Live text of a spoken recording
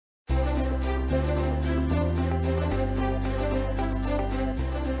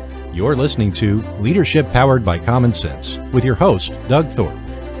You're listening to Leadership Powered by Common Sense with your host, Doug Thorpe.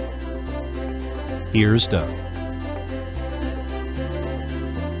 Here's Doug.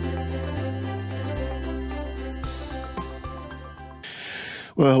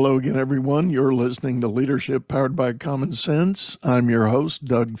 Well, hello again, everyone. You're listening to Leadership Powered by Common Sense. I'm your host,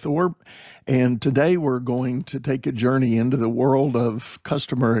 Doug Thorpe, and today we're going to take a journey into the world of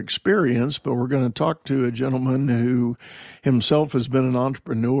customer experience, but we're going to talk to a gentleman who himself has been an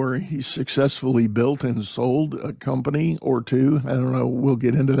entrepreneur. He's successfully built and sold a company or two. I don't know, we'll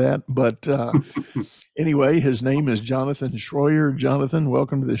get into that, but anyway, his name is Jonathan Schroyer. Jonathan,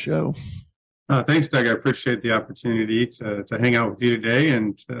 welcome to the show. Thanks, Doug. I appreciate the opportunity to hang out with you today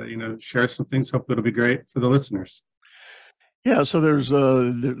and share some things. Hope it'll be great for the listeners. Yeah, so there's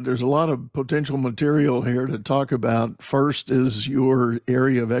a lot of potential material here to talk about. First is your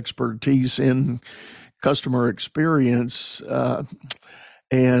area of expertise in customer experience,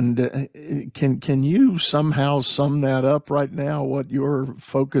 and can you somehow sum that up right now? What your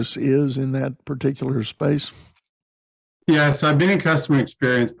focus is in that particular space? Yeah, so I've been in customer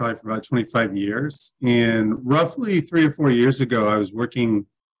experience probably for about 25 years. And roughly 3 or 4 years ago, I was working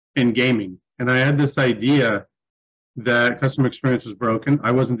in gaming. And I had this idea that customer experience was broken.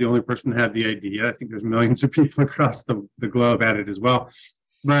 I wasn't the only person that had the idea. I think there's millions of people across the globe at it as well.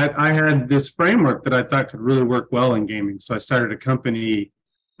 But I had this framework that I thought could really work well in gaming. So I started a company,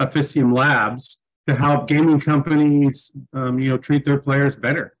 Officium Labs, to help gaming companies treat their players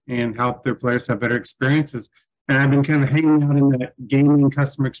better and help their players have better experiences. And I've been kind of hanging out in that gaming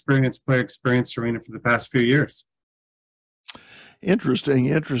customer experience, player experience arena for the past few years.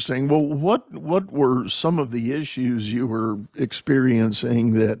 Interesting. Well, what were some of the issues you were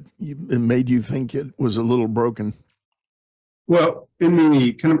experiencing that made you think it was a little broken? Well, in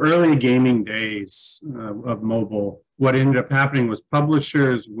the kind of early gaming days of mobile, what ended up happening was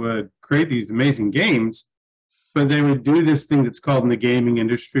publishers would create these amazing games, but they would do this thing that's called in the gaming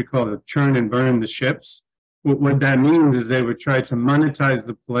industry called a churn and burn the ships. What that means is they would try to monetize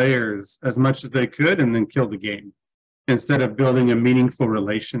the players as much as they could and then kill the game instead of building a meaningful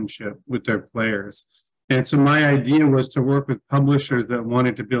relationship with their players. And so my idea was to work with publishers that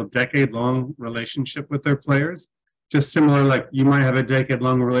wanted to build decade-long relationship with their players, just similar like you might have a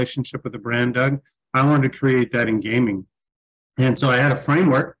decade-long relationship with a brand, Doug. I wanted to create that in gaming. And so I had a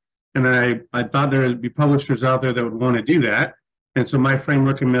framework, and I thought there would be publishers out there that would want to do that. And so my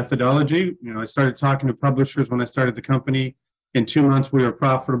framework and methodology, I started talking to publishers when I started the company. In 2 months, we were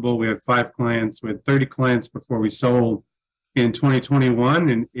profitable. We had 5 clients. We had 30 clients before we sold in 2021.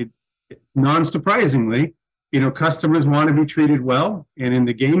 And it non-surprisingly, customers want to be treated well. And in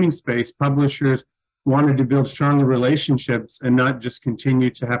the gaming space, publishers wanted to build stronger relationships and not just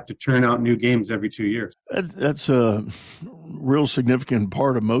continue to have to churn out new games every 2 years. That's a real significant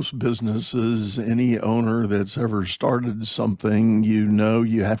part of most businesses. Any owner that's ever started something,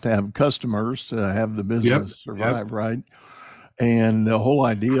 you have to have customers to have the business survive, right? And the whole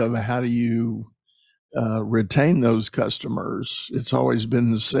idea of how do you retain those customers, it's always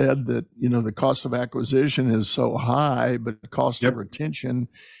been said that, the cost of acquisition is so high, but the cost of retention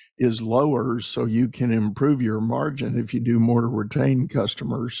is lower, so you can improve your margin if you do more to retain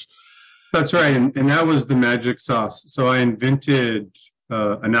customers. That's right, and that was the magic sauce. So I invented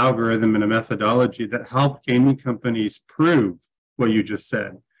an algorithm and a methodology that helped gaming companies prove what you just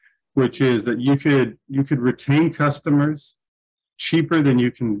said, which is that you could retain customers cheaper than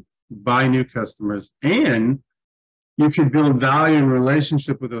you can buy new customers, and you could build value and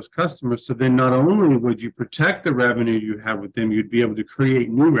relationship with those customers. So then not only would you protect the revenue you have with them, you'd be able to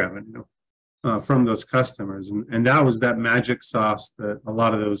create new revenue from those customers. And that was that magic sauce that a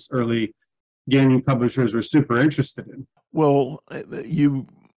lot of those early gaming publishers were super interested in. Well, you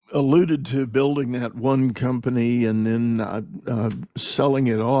alluded to building that one company and then selling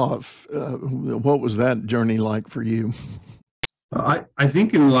it off. What was that journey like for you? I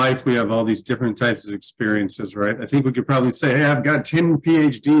think in life we have all these different types of experiences, right? I think we could probably say, hey, I've got 10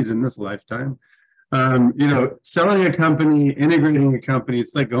 PhDs in this lifetime. Selling a company, integrating a company,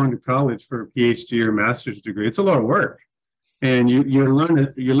 it's like going to college for a PhD or master's degree. It's a lot of work, and you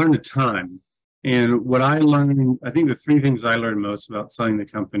learn a ton. And what I learned, I think the 3 things I learned most about selling the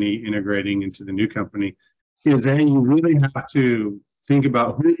company, integrating into the new company, is A, you really have to think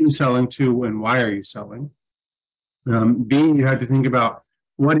about who you're selling to and why are you selling. B, you have to think about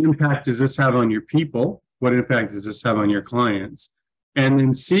what impact does this have on your people? What impact does this have on your clients? And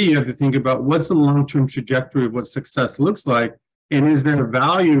then C, you have to think about what's the long-term trajectory of what success looks like, and is there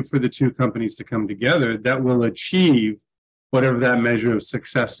value for the 2 companies to come together that will achieve whatever that measure of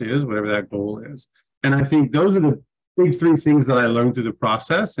success is, whatever that goal is. And I think those are the big three things that I learned through the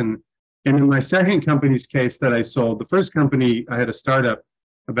process. And in my second company's case that I sold, the first company, I had a startup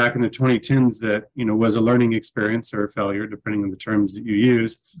back in the 2010s that, was a learning experience or a failure, depending on the terms that you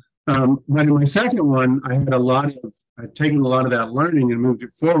use. But in my second one, I'd taken a lot of that learning and moved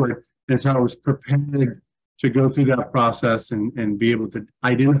it forward. And so I was prepared to go through that process and be able to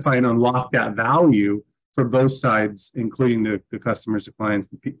identify and unlock that value for both sides, including the customers, the clients,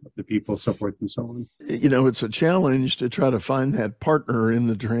 the people, so forth and so on. It's a challenge to try to find that partner in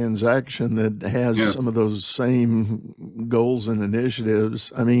the transaction that has some of those same goals and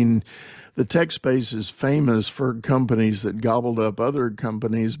initiatives. I mean, the tech space is famous for companies that gobbled up other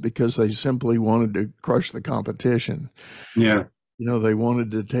companies because they simply wanted to crush the competition. Yeah. They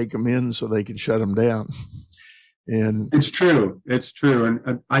wanted to take them in so they could shut them down. And it's true.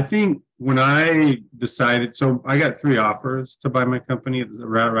 And I think when I decided, so I got 3 offers to buy my company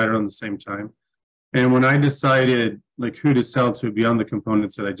right around the same time. And when I decided who to sell to beyond the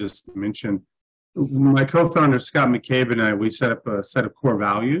components that I just mentioned, my co-founder, Scott McCabe, and I, we set up a set of core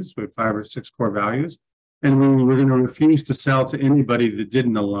values. We had 5 or 6 core values. And we were going to refuse to sell to anybody that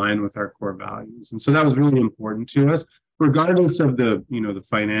didn't align with our core values. And so that was really important to us, regardless of the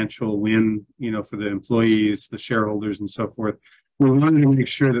financial win, for the employees, the shareholders, and so forth. We wanted to make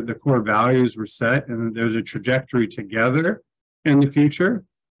sure that the core values were set and that there's a trajectory together in the future.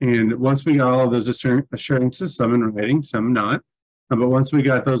 And once we got all of those assurances, some in writing, some not, but once we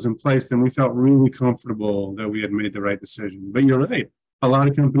got those in place, then we felt really comfortable that we had made the right decision. But you're right. A lot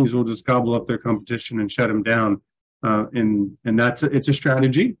of companies will just gobble up their competition and shut them down. And it's a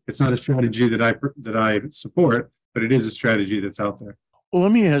strategy. It's not a strategy that I support, but it is a strategy that's out there. Well,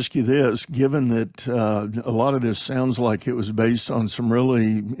 let me ask you this, given that a lot of this sounds like it was based on some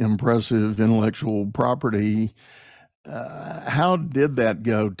really impressive intellectual property, how did that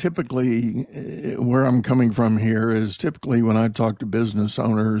go? Typically, where I'm coming from here is typically when I talk to business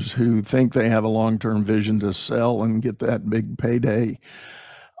owners who think they have a long-term vision to sell and get that big payday,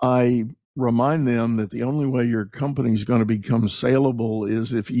 I remind them that the only way your company is going to become saleable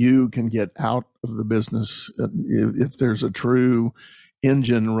is if you can get out of the business, if there's a true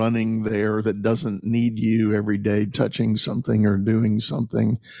engine running there that doesn't need you every day touching something or doing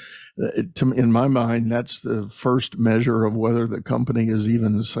something. In my mind, that's the first measure of whether the company is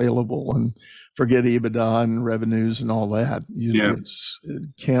even saleable. And forget EBITDA and revenues and all that.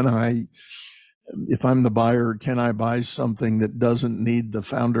 If I'm the buyer, can I buy something that doesn't need the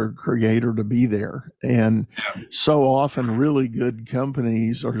founder creator to be there? And so often really good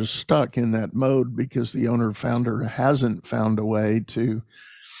companies are stuck in that mode because the owner founder hasn't found a way to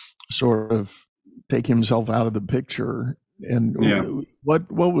sort of take himself out of the picture. And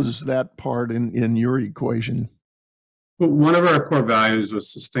what was that part in your equation? Well, one of our core values was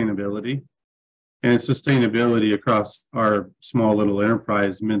sustainability. And sustainability across our small little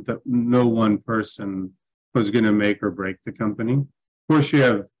enterprise meant that no one person was going to make or break the company. Of course, you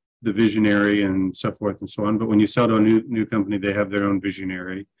have the visionary and so forth and so on, but when you sell to a new company, they have their own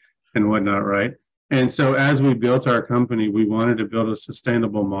visionary and whatnot, right? And so as we built our company, we wanted to build a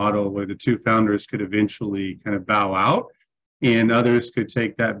sustainable model where the 2 founders could eventually kind of bow out and others could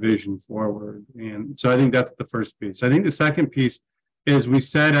take that vision forward. And so I think that's the first piece. I think the second piece is we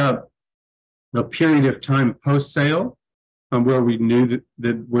set up a period of time post-sale where we knew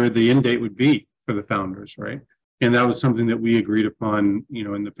that where the end date would be for the founders, right? And that was something that we agreed upon,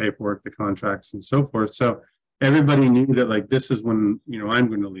 in the paperwork, the contracts, and so forth. So everybody knew that this is when, I'm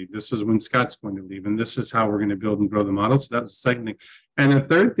going to leave. This is when Scott's going to leave. And this is how we're going to build and grow the model. So that's the second thing. And the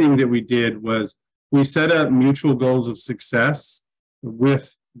third thing that we did was we set up mutual goals of success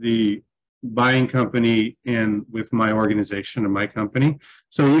with the buying company and with my organization and my company.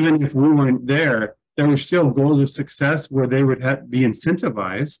 So even if we weren't there were still goals of success where they would be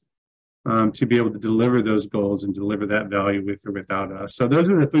incentivized to be able to deliver those goals and deliver that value with or without us. So those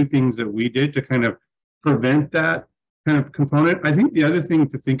are the 3 things that we did to kind of prevent that kind of component. I think the other thing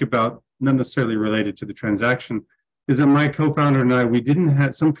to think about, not necessarily related to the transaction, is that my co-founder and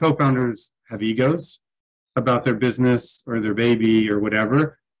I, some co-founders have egos about their business or their baby or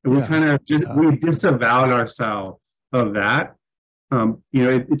whatever. And we disavowed ourselves of that.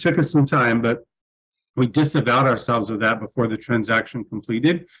 It took us some time, but we disavowed ourselves of that before the transaction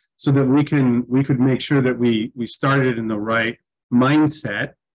completed, so that we could make sure that we started in the right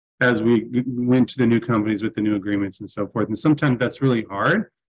mindset as we went to the new companies with the new agreements and so forth. And sometimes that's really hard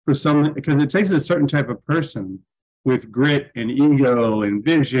for some, because it takes a certain type of person with grit and ego and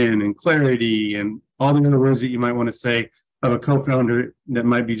vision and clarity and all the other words that you might want to say of a co-founder that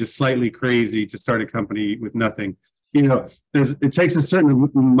might be just slightly crazy to start a company with nothing. it takes a certain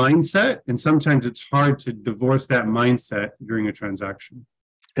mindset, and sometimes it's hard to divorce that mindset during a transaction.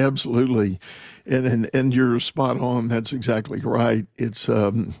 Absolutely, and you're spot on. That's exactly right. It's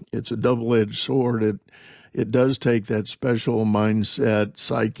a double-edged sword. It does take that special mindset,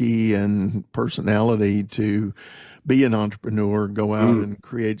 psyche, and personality to be an entrepreneur, go out and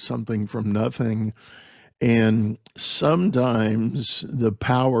create something from nothing. And sometimes the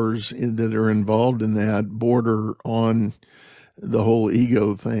powers that are involved in that border on the whole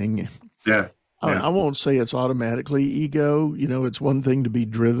ego thing. Yeah. I won't say it's automatically ego. It's one thing to be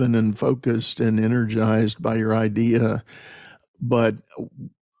driven and focused and energized by your idea, but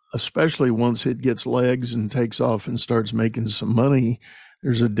especially once it gets legs and takes off and starts making some money,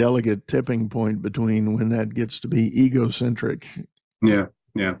 there's a delicate tipping point between when that gets to be egocentric. Yeah.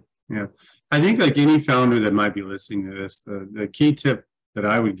 I think like any founder that might be listening to this, the key tip that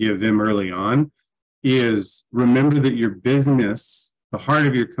I would give them early on is remember that your business, the heart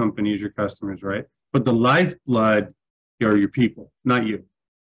of your company is your customers, right? But the lifeblood are your people, not you.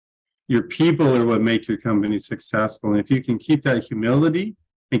 Your people are what make your company successful. And if you can keep that humility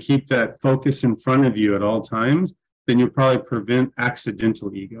and keep that focus in front of you at all times, then you'll probably prevent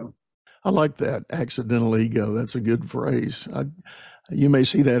accidental ego. I like that, accidental ego. That's a good phrase. You may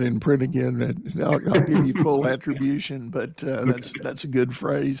see that in print again. I'll give you full attribution, but that's a good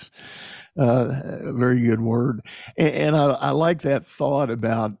phrase. A very good word. And I like that thought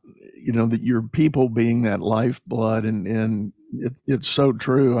about, that your people being that lifeblood, and it's so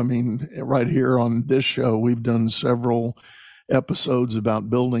true. I mean, right here on this show, we've done several episodes about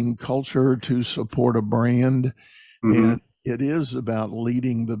building culture to support a brand. And it is about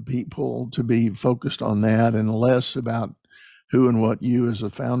leading the people to be focused on that and less about who and what you as a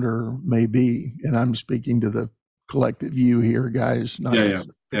founder may be. And I'm speaking to the collective you here, guys, not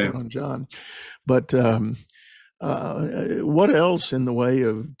on John. But what else in the way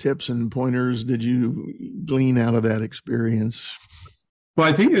of tips and pointers did you glean out of that experience? Well,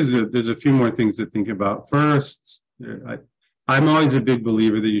 I think there's a few more things to think about. First, I'm always a big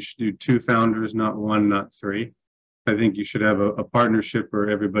believer that you should do 2 founders, not 1, not 3. I think you should have a partnership where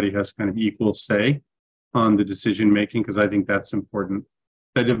everybody has kind of equal say on the decision making, because I think that's important.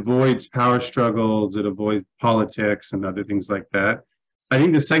 That avoids power struggles, it avoids politics and other things like that. I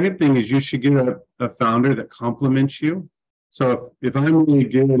think the second thing is you should get a founder that complements you. So if I'm really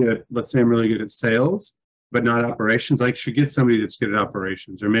good at, let's say I'm really good at sales, but not operations, I should get somebody that's good at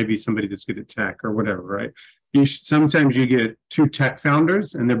operations, or maybe somebody that's good at tech or whatever, right? Sometimes you get 2 tech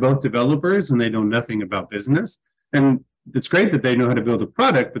founders and they're both developers and they know nothing about business. And it's great that they know how to build a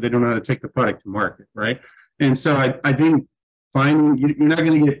product, but they don't know how to take the product to market, right? And so I think you're not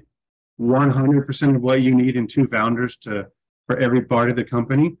going to get 100% of what you need in 2 founders for every part of the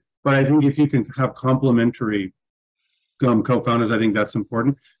company. But I think if you can have complementary co-founders, I think that's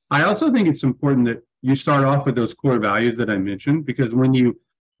important. I also think it's important that you start off with those core values that I mentioned, because when you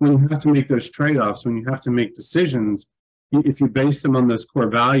have to make those trade-offs, when you have to make decisions, if you base them on those core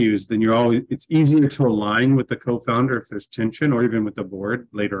values, then it's easier to align with the co-founder if there's tension, or even with the board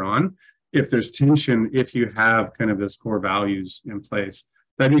later on. If there's tension, if you have kind of those core values in place.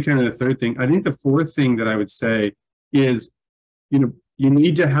 That'd be kind of the third thing. I think the fourth thing that I would say is, you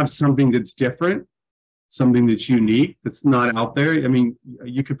need to have something that's different, something that's unique, that's not out there. I mean,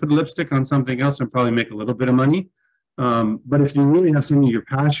 you could put lipstick on something else and probably make a little bit of money. But if you really have something you're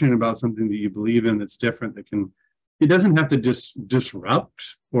passionate about, something that you believe in that's different, it doesn't have to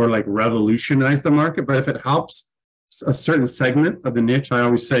disrupt or like revolutionize the market, but if it helps a certain segment of the niche, I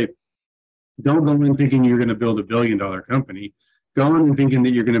always say, don't go in thinking you're going to build $1 billion company. Go in thinking that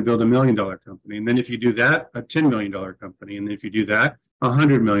you're going to build $1 million company. And then if you do that, a $10 million company. And then if you do that,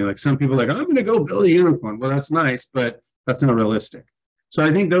 100 million. Like some people are like, I'm going to go build a unicorn. Well, that's nice, but that's not realistic. So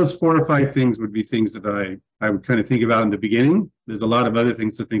I think those 4 or 5 things would be things that I would kind of think about in the beginning. There's a lot of other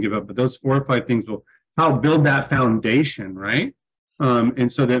things to think about, but those 4 or 5 things will help build that foundation, right?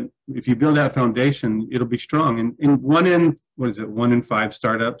 And so that if you build that foundation, it'll be strong. And 1 in 5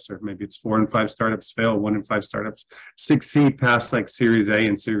 startups, or maybe it's 4 in 5 startups fail, 1 in 5 startups succeed past like Series A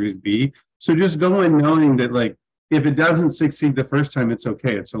and Series B. So just go in knowing that, like, if it doesn't succeed the first time, it's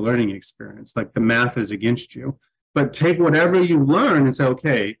okay. It's a learning experience. Like, the math is against you. But take whatever you learn and say,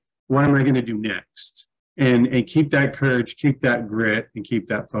 okay, what am I going to do next? And keep that courage, keep that grit, and keep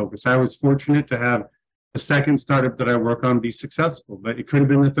that focus. I was fortunate to have the second startup that I work on be successful, but it could have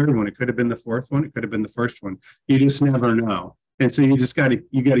been the third one. It could have been the fourth one. It could have been the first one. You just never know. And so you got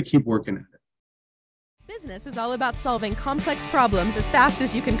to keep working at it. Business is all about solving complex problems as fast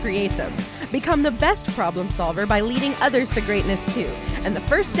as you can create them. Become the best problem solver by leading others to greatness too. And the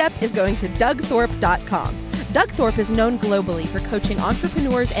first step is going to DougThorpe.com. Doug Thorpe is known globally for coaching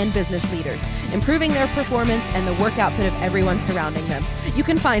entrepreneurs and business leaders, improving their performance and the work output of everyone surrounding them. You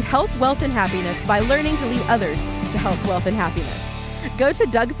can find health, wealth, and happiness by learning to lead others to health, wealth, and happiness. Go to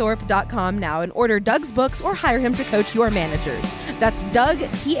DougThorpe.com now and order Doug's books or hire him to coach your managers. That's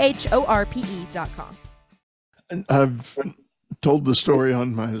DougThorpe.com. I've told the story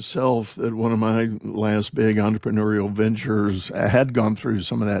on myself that one of my last big entrepreneurial ventures had gone through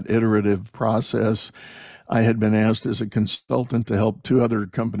some of that iterative process. I had been asked as a consultant to help two other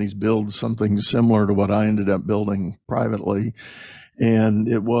companies build something similar to what I ended up building privately. And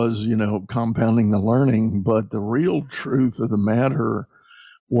it was, compounding the learning. But the real truth of the matter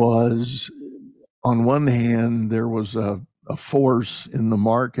was, on one hand, there was a force in the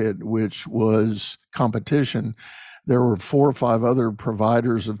market, which was competition. There were 4 or 5 other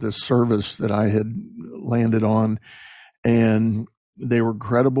providers of this service that I had landed on, and they were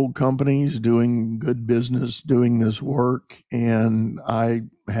credible companies doing good business, doing this work. And I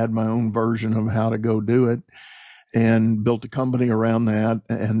had my own version of how to go do it and built a company around that.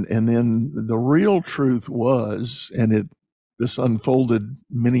 And then the real truth was, and this unfolded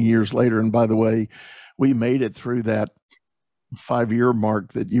many years later. And by the way, we made it through that 5-year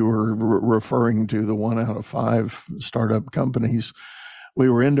mark that you were referring to, the 1 out of 5 startup companies. We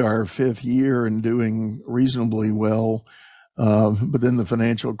were into our 5th year and doing reasonably well. But then the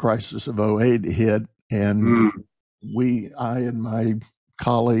financial crisis of 2008 hit, and I and my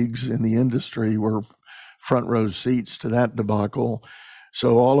colleagues in the industry were front row seats to that debacle.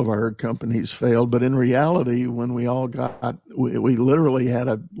 So all of our companies failed. But in reality, when we all we literally had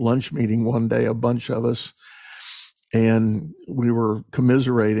a lunch meeting one day, a bunch of us, and we were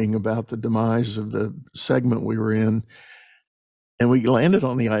commiserating about the demise of the segment we were in. And we landed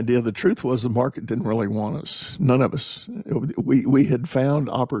on the idea, the truth was the market didn't really want us. None of us. We had found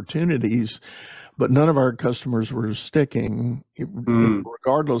opportunities, but none of our customers were sticking,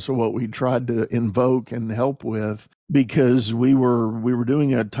 regardless of what we tried to invoke and help with, because we were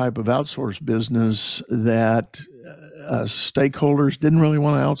doing a type of outsource business that stakeholders didn't really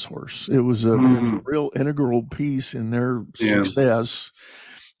want to outsource. It was a real integral piece in their success.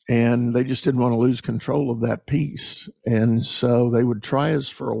 And they just didn't want to lose control of that piece. And so they would try us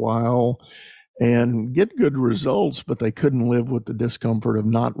for a while and get good results, but they couldn't live with the discomfort of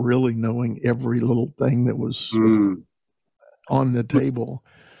not really knowing every little thing that was on the table.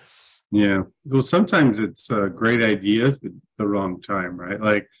 Yeah. Well, sometimes it's great ideas, but the wrong time, right?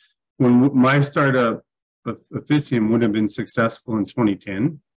 Like when my startup, Officium, would have been successful in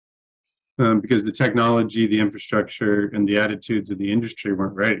 2010. Because the technology, the infrastructure, and the attitudes of the industry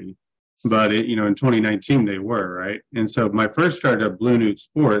weren't ready. But in 2019 they were, right? And so my first startup, Blue Newt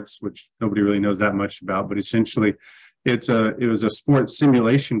Sports, which nobody really knows that much about, but essentially it was a sports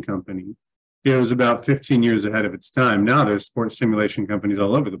simulation company. It was about 15 years ahead of its time. Now there's sports simulation companies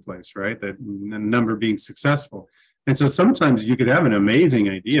all over the place, right? That a number being successful. And so sometimes you could have an amazing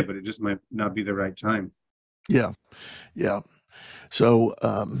idea, but it just might not be the right time. Yeah. So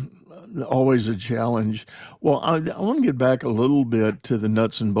always a challenge. Well, I want to get back a little bit to the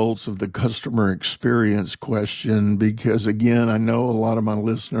nuts and bolts of the customer experience question, because again, I know a lot of my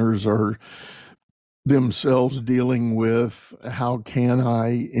listeners are themselves dealing with, how can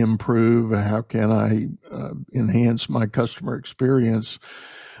I improve? How can I enhance my customer experience?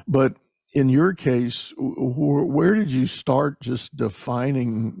 But in your case, where did you start just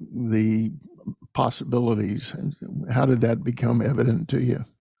defining the possibilities, and how did that become evident to you?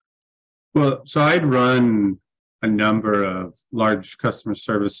 Well, so I'd run a number of large customer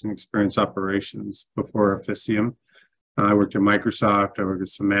service and experience operations before Officium. I worked at Microsoft, I worked at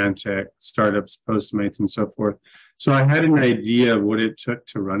Symantec, startups, Postmates, and so forth. So I had an idea of what it took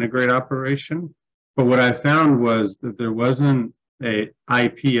to run a great operation. But what I found was that there wasn't a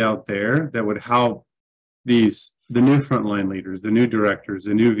IP out there that would help the new frontline leaders, the new directors,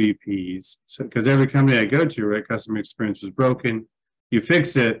 the new VPs. So, because every company I go to, right, customer experience was broken. You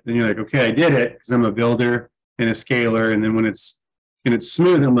fix it, then you're like, okay, I did it, because I'm a builder and a scaler. And then when it's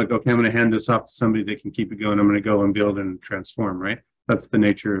smooth, I'm like, okay, I'm going to hand this off to somebody that can keep it going. I'm going to go and build and transform, right? That's the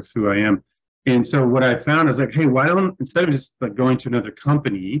nature of who I am. And so what I found is like, hey, why don't, instead of just like going to another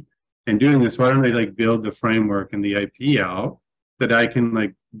company and doing this, why don't they like build the framework and the IP out that I can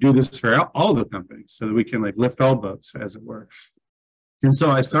like do this for all the companies so that we can like lift all boats, as it were. And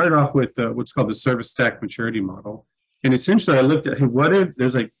so I started off with what's called the service stack maturity model. And essentially I looked at, hey, what if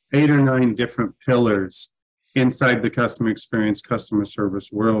there's like 8 or 9 different pillars inside the customer experience, customer service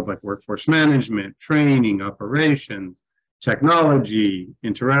world, like workforce management, training, operations, technology,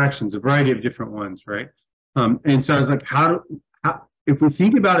 interactions, a variety of different ones, right? And so I was like, how if we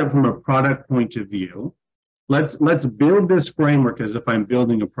think about it from a product point of view, let's build this framework as if I'm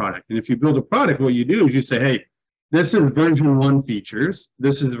building a product. And if you build a product, what you do is you say, hey, this is version 1 features,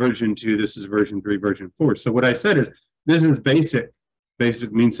 this is version 2, this is version 3, version 4. So what I said is, this is basic.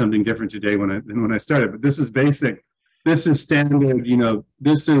 Basic means something different today than when I started, but this is basic. This is standard,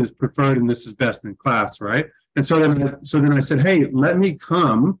 this is preferred, and this is best in class, right? And so then I said, hey, let me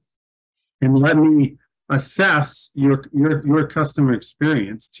come and let me assess your customer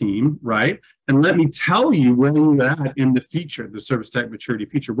experience team, right? And let me tell you where you're at in the feature, the service tech maturity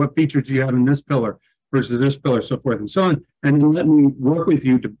feature. What features do you have in this pillar versus this pillar, so forth and so on. And then let me work with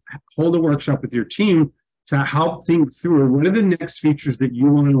you to hold a workshop with your team to help think through what are the next features that you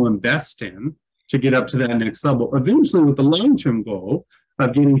want to invest in to get up to that next level, eventually with the long-term goal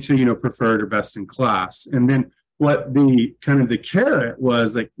of getting to, preferred or best in class. And then what the kind of the carrot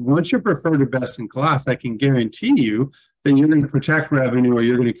was, like, once you're preferred or best in class, I can guarantee you that you're going to protect revenue or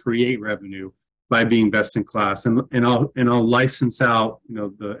you're going to create revenue by being best in class. And I'll license out,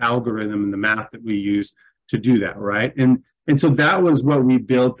 the algorithm and the math that we use to do that, right? And so that was what we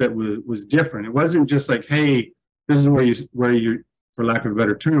built that was different. It wasn't just like, hey, this is where you're, for lack of a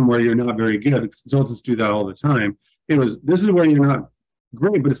better term, where you're not very good. Consultants do that all the time. This is where you're not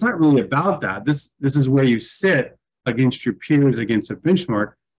great, but it's not really about that. This is where you sit against your peers, against a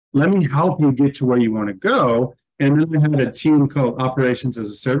benchmark. Let me help you get to where you want to go. And then I had a team called Operations as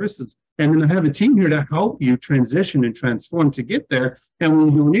a Service. And then I have a team here to help you transition and transform to get there. And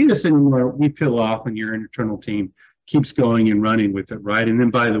when you don't need us anymore, we peel off and your internal team keeps going and running with it, right? And then,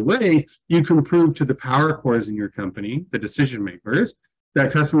 by the way, you can prove to the power cores in your company, the decision makers,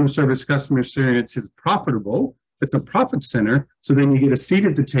 that customer service, customer experience is profitable. It's a profit center. So then you get a seat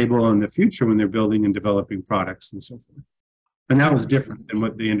at the table in the future when they're building and developing products and so forth. And that was different than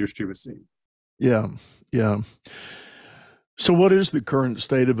what the industry was seeing. Yeah. So what is the current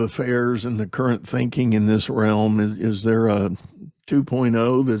state of affairs and the current thinking in this realm? Is there a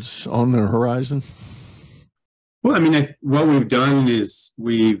 2.0 that's on the horizon? Well, I mean, what we've done is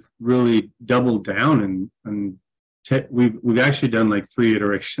we've really doubled down and we've actually done like 3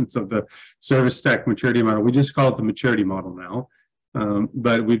 iterations of the service stack maturity model. We just call it the maturity model now,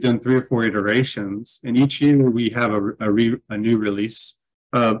 but we've done 3 or 4 iterations, and each year we have a new release.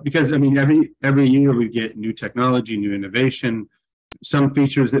 Because I mean, every year we get new technology, new innovation, some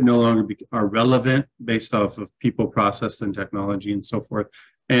features that no longer are relevant based off of people, process, and technology, and so forth.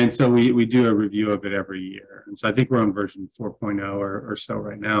 And so we do a review of it every year. And so I think we're on version 4.0 or so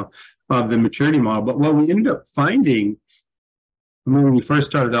right now of the maturity model. But what we ended up finding when we first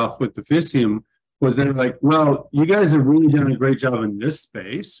started off with the Officium was they're like, well, you guys have really done a great job in this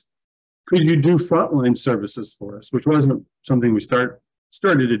space. Could you do frontline services for us? Which wasn't something we started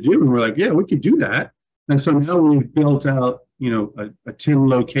to do. And we're like, yeah, we could do that. And so now we've built out, a 10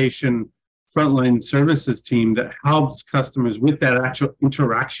 location frontline services team that helps customers with that actual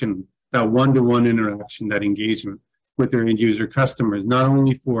interaction, that one-to-one interaction, that engagement with their end user customers, not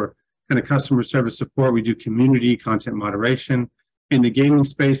only for kind of customer service support, we do community content moderation. In the gaming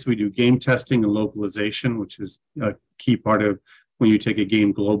space, we do game testing and localization, which is a key part of when you take a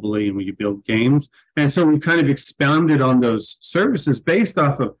game globally and when you build games. And so we kind of expounded on those services based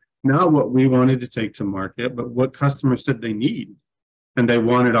off of not what we wanted to take to market, but what customers said they need and they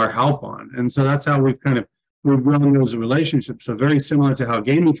wanted our help on. And so that's how we've grown those relationships. So very similar to how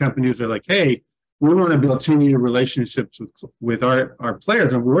gaming companies are like, hey, we want to build 10-year relationships with our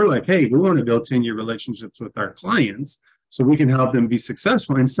players. And we're like, hey, we want to build 10-year relationships with our clients so we can help them be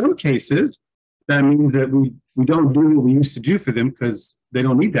successful. In some cases, that means that we don't do what we used to do for them because they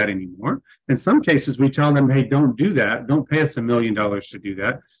don't need that anymore. In some cases, we tell them, hey, don't do that. Don't pay us $1 million to do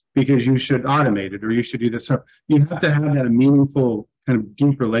that because you should automate it or you should do this. So you have to have that meaningful kind of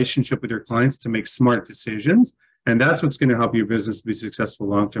deep relationship with your clients to make smart decisions. And that's what's going to help your business be successful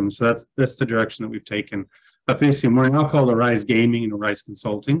long-term. So that's the direction that we've taken. Officium, we're now called Arise Gaming and Arise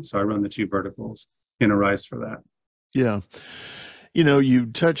Consulting. So I run the 2 verticals in Arise for that. Yeah. You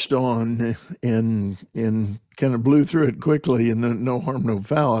touched on and kind of blew through it quickly, and no harm, no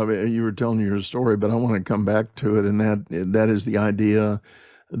foul. I mean, you were telling your story, but I want to come back to it. And that is the idea,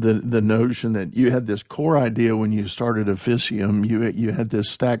 the notion that you had this core idea when you started Officium. You had this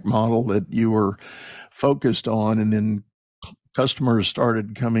stack model that you were focused on, and then customers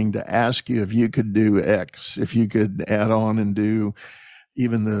started coming to ask you if you could do X, if you could add on and do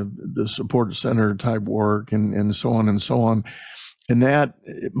even the support center type work and so on and so on. And that,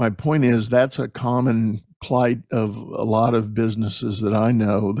 my point is, that's a common plight of a lot of businesses that I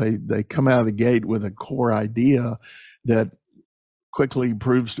know. They come out of the gate with a core idea that quickly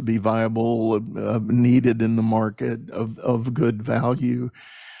proves to be viable, needed in the market, of good value.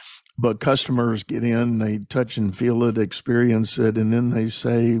 but customers get in, they touch and feel it, experience it, and then they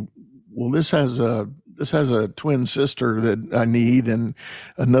say, well, this has a twin sister that I need, and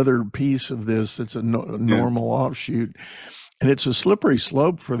another piece of this that's a normal offshoot. And it's a slippery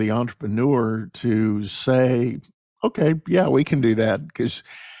slope for the entrepreneur to say, okay, yeah, we can do that, because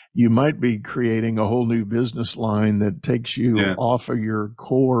you might be creating a whole new business line that takes you off of your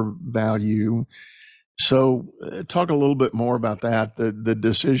core value. So talk a little bit more about that, the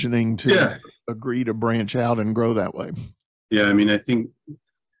decisioning to agree to branch out and grow that way. Yeah, I mean, I think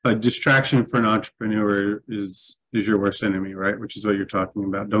a distraction for an entrepreneur is your worst enemy, right? Which is what you're talking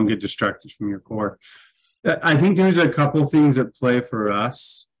about. Don't get distracted from your core. I think there's a couple things at play for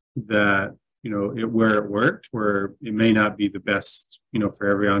us that, where it worked, where it may not be the best, for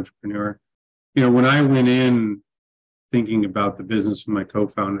every entrepreneur. When I went in thinking about the business with my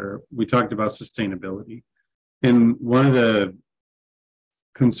co-founder, we talked about sustainability. And one of the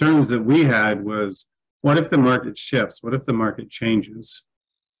concerns that we had was, what if the market shifts? What if the market changes?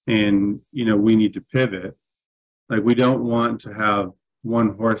 And, we need to pivot. Like, we don't want to have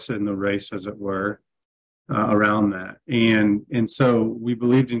one horse in the race, as it were, around that. And so we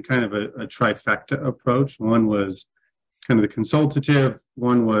believed in kind of a trifecta approach. One was kind of the consultative,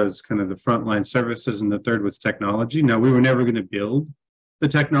 one was kind of the frontline services, and the third was technology. Now, we were never going to build the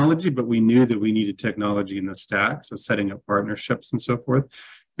technology, but we knew that we needed technology in the stack, so setting up partnerships and so forth.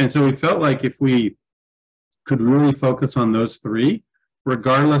 And so we felt like if we could really focus on those three,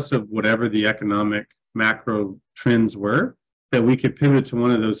 regardless of whatever the economic macro trends were, that we could pivot to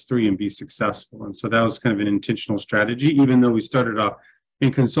one of those three and be successful. And so that was kind of an intentional strategy, even though we started off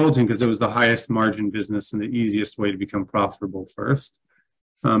in consulting because it was the highest margin business and the easiest way to become profitable first.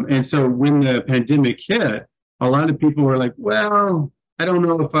 And so when the pandemic hit, a lot of people were like, well, I don't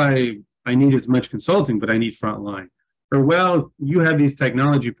know if I need as much consulting, but I need frontline. Or, well, you have these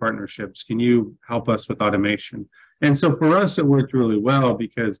technology partnerships. Can you help us with automation? And so for us, it worked really well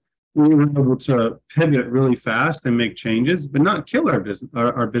because we were able to pivot really fast and make changes, but not kill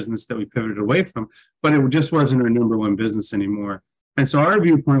our business that we pivoted away from. But it just wasn't our number one business anymore. And so our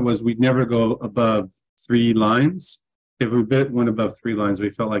viewpoint was we'd never go above 3 lines. If we went above 3 lines, we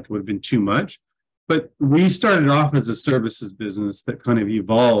felt like it would have been too much. But we started off as a services business that kind of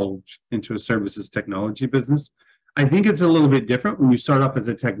evolved into a services technology business. I think it's a little bit different when you start off as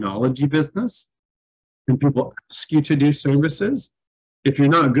a technology business and people ask you to do services. If you're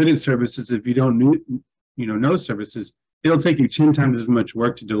not good at services, if you don't know services, it'll take you 10 times as much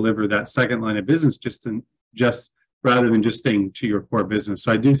work to deliver that second line of business just rather than just staying to your core business.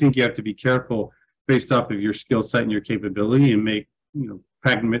 So I do think you have to be careful based off of your skill set and your capability and make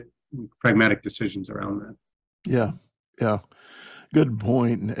pragmatic decisions around that. Yeah. Good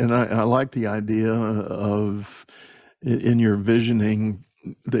point. And I like the idea of, in your visioning,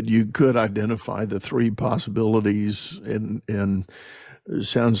 that you could identify the 3 possibilities, and it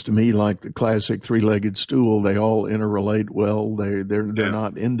sounds to me like the classic 3-legged stool. They all interrelate well. They're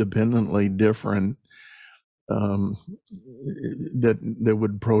not independently different. That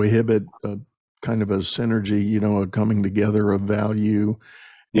would prohibit a kind of a synergy, a coming together of value.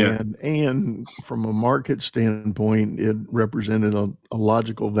 Yeah. And from a market standpoint, it represented a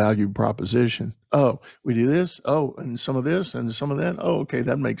logical value proposition. Oh, we do this. Oh, and some of this and some of that. Oh, okay,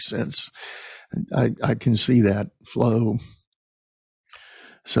 that makes sense. I can see that flow.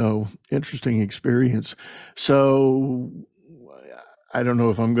 So interesting experience. So I don't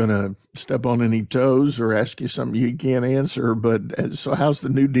know if I'm going to step on any toes or ask you something you can't answer, but so how's the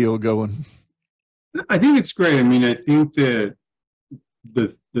new deal going? I think it's great. I mean, I think that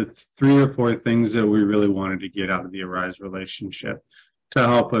the 3 or 4 things that we really wanted to get out of the Arise relationship to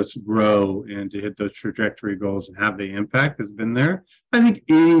help us grow and to hit those trajectory goals and have the impact has been there. I think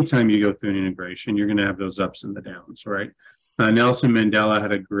anytime you go through an integration, you're going to have those ups and the downs, right? Nelson Mandela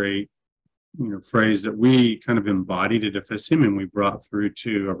had a great phrase that we kind of embodied at Efficiem and we brought through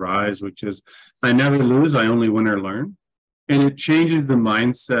to Arise, which is, I never lose, I only win or learn. And it changes the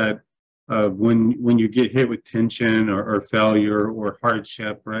mindset of when you get hit with tension or failure or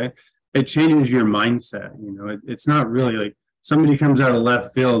hardship, right? It changes your mindset. It's not really like somebody comes out of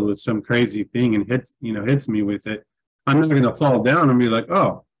left field with some crazy thing and hits me with it. I'm not going to fall down and be like,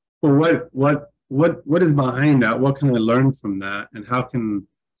 oh, well, what is behind that? What can I learn from that? And how can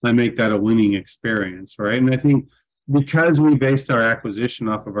I make that a winning experience, right? And I think because we based our acquisition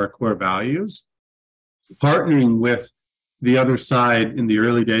off of our core values, partnering with the other side in the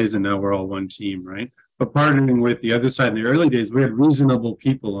early days, and now we're all one team, right? But partnering with the other side in the early days, we had reasonable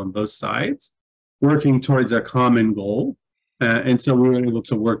people on both sides working towards a common goal. And so we were able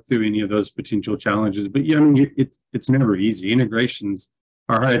to work through any of those potential challenges. But yeah, I mean, it's never easy. Integrations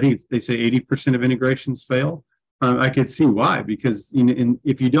are hard. I think they say 80% of integrations fail. I could see why, because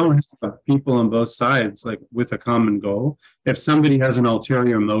if you don't have people on both sides, like with a common goal, if somebody has an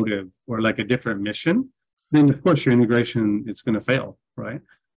ulterior motive or like a different mission, then of course your integration is going to fail, right?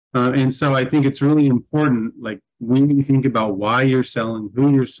 And so I think it's really important, like when you think about why you're selling,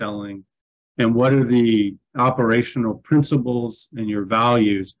 who you're selling, and what are the operational principles and your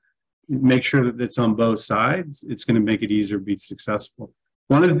values, make sure that it's on both sides. It's going to make it easier to be successful.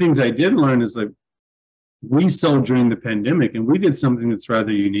 One of the things I did learn is like, we sold during the pandemic, and we did something that's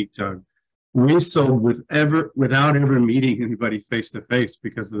rather unique, Doug. We sold without ever meeting anybody face to face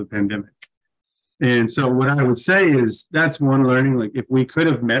because of the pandemic. And so what I would say is that's one learning. Like if we could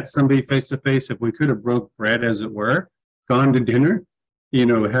have met somebody face to face, if we could have broke bread, as it were, gone to dinner,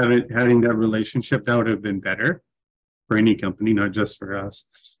 having that relationship, that would have been better for any company, not just for us.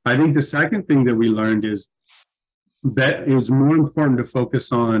 I think the second thing that we learned is that it was more important to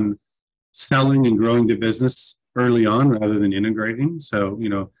focus on selling and growing the business early on rather than integrating. So,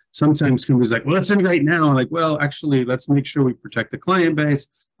 sometimes companies like, well, let's integrate now. I'm like, well, actually, let's make sure we protect the client base.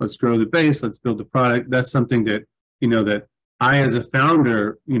 Let's grow the base. Let's build the product. That's something that, that I, as a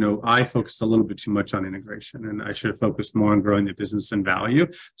founder, I focused a little bit too much on integration, and I should have focused more on growing the business and value.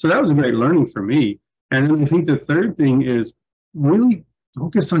 So that was a great learning for me. And then I think the third thing is really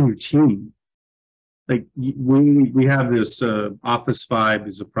focus on your team. Like we have this Office 5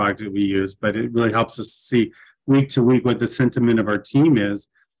 is a product that we use, but it really helps us see week to week what the sentiment of our team is.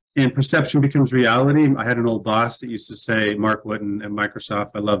 And perception becomes reality. I had an old boss that used to say, Mark Witten at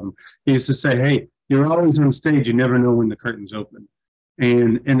Microsoft, I love him. He used to say, hey, you're always on stage. You never know when the curtain's open.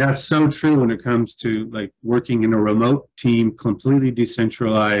 And that's so true when it comes to like working in a remote team, completely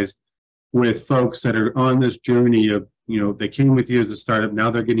decentralized, with folks that are on this journey of, they came with you as a startup,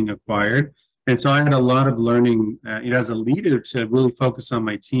 now they're getting acquired. And so I had a lot of learning as a leader to really focus on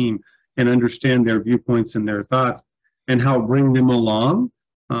my team and understand their viewpoints and their thoughts and how bring them along,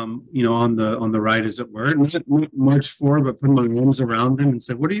 on the ride, as it were. Not march forward, but put my arms around them and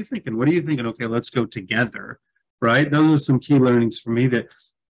say, what are you thinking? What are you thinking? Okay, let's go together, right? Those are some key learnings for me, that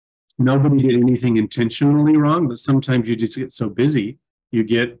nobody did anything intentionally wrong, but sometimes you just get so busy, you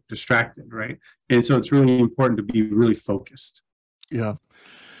get distracted, right? And so it's really important to be really focused. Yeah.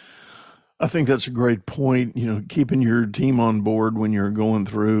 I think that's a great point. Keeping your team on board when you're going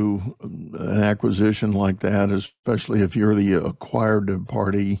through an acquisition like that, especially if you're the acquired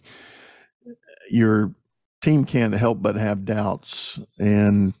party, your team can't help but have doubts.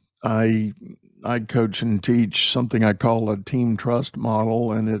 And I coach and teach something I call a team trust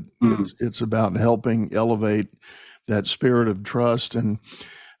model, and it's about helping elevate that spirit of trust. And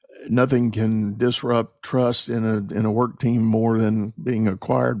nothing can disrupt trust in a work team more than being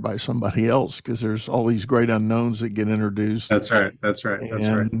acquired by somebody else, because there's all these great unknowns that get introduced. That's right.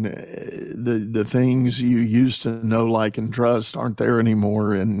 And the things you used to know, like, and trust aren't there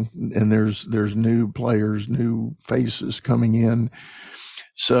anymore, and there's new players, new faces coming in.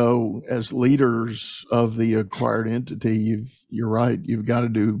 So as leaders of the acquired entity, you're right, you've got to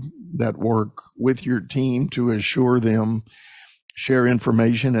do that work with your team to assure them, share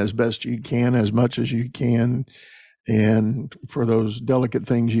information as best you can, as much as you can. And for those delicate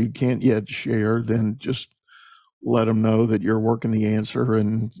things you can't yet share, then just let them know that you're working the answer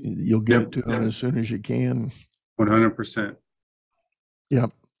and you'll get it to them as soon as you can. 100%.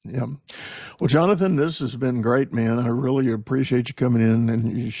 Yep. Well, Jonathan, this has been great, man. I really appreciate you coming in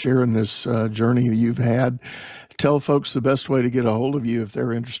and sharing this journey that you've had. Tell folks the best way to get a hold of you if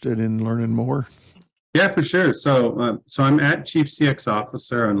they're interested in learning more. Yeah, for sure. So I'm at Chief CX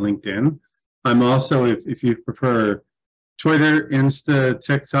Officer on LinkedIn. I'm also, if you prefer, Twitter, Insta,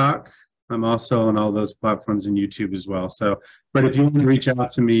 TikTok. I'm also on all those platforms and YouTube as well. But if you want to reach out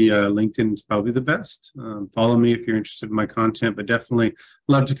to me, LinkedIn is probably the best. Follow me if you're interested in my content, but definitely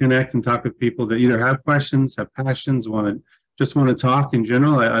love to connect and talk with people that either have questions, have passions, want to talk in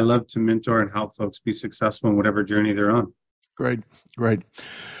general. I love to mentor and help folks be successful in whatever journey they're on. Great.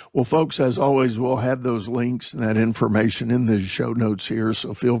 Well, folks, as always, we'll have those links and that information in the show notes here,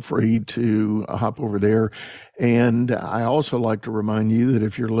 so feel free to hop over there. And I also like to remind you that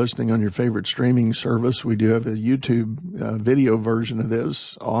if you're listening on your favorite streaming service, we do have a YouTube video version of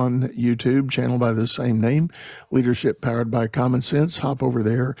this on YouTube, channel by the same name, Leadership Powered by Common Sense. Hop over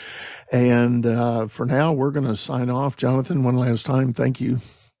there. And for now, we're going to sign off. Jonathan, one last time, thank you.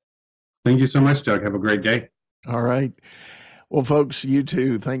 Thank you so much, Doug. Have a great day. All right. Well, folks, you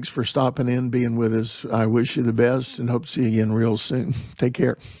too. Thanks for stopping in, being with us. I wish you the best and hope to see you again real soon. Take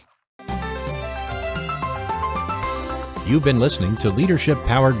care. You've been listening to Leadership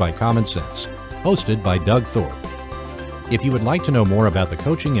Powered by Common Sense, hosted by Doug Thorpe. If you would like to know more about the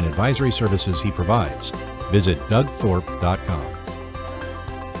coaching and advisory services he provides, visit dougthorpe.com.